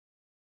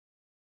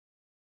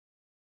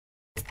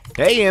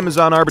Hey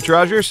Amazon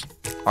arbitragers!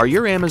 Are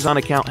your Amazon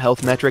account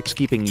health metrics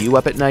keeping you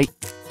up at night?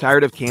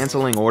 Tired of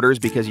canceling orders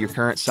because your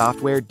current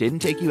software didn't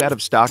take you out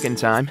of stock in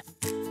time?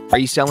 Are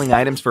you selling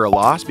items for a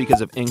loss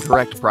because of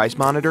incorrect price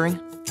monitoring?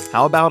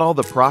 How about all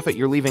the profit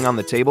you're leaving on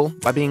the table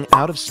by being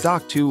out of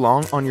stock too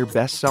long on your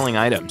best-selling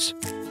items?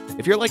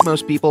 If you're like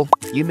most people,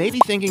 you may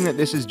be thinking that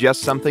this is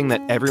just something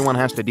that everyone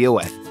has to deal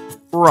with.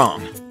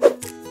 Wrong.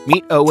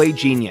 Meet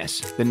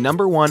OAGenius, the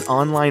 #1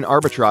 online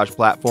arbitrage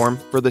platform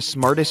for the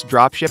smartest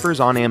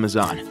dropshippers on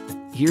Amazon.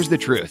 Here's the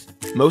truth.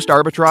 Most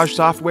arbitrage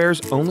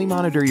softwares only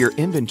monitor your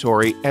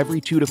inventory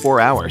every 2 to 4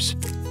 hours.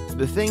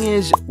 The thing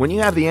is, when you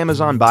have the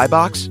Amazon Buy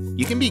Box,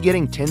 you can be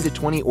getting 10 to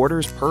 20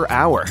 orders per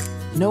hour.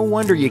 No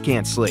wonder you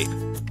can't sleep.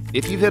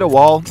 If you've hit a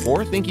wall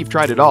or think you've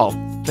tried it all,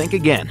 think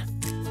again.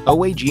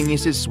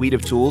 OAGenius' suite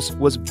of tools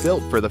was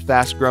built for the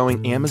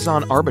fast-growing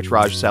Amazon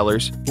arbitrage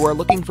sellers who are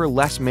looking for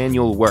less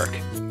manual work,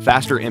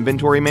 faster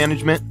inventory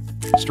management,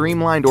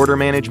 streamlined order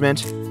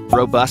management,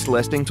 robust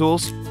listing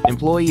tools,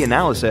 employee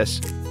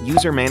analysis,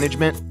 user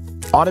management,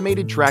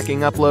 automated tracking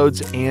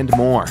uploads, and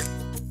more.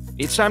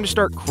 It's time to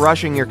start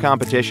crushing your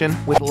competition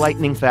with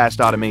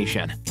lightning-fast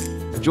automation.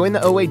 Join the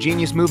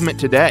OAGenius movement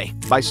today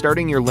by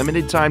starting your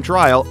limited-time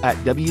trial at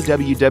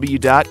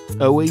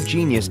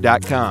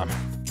www.oagenius.com.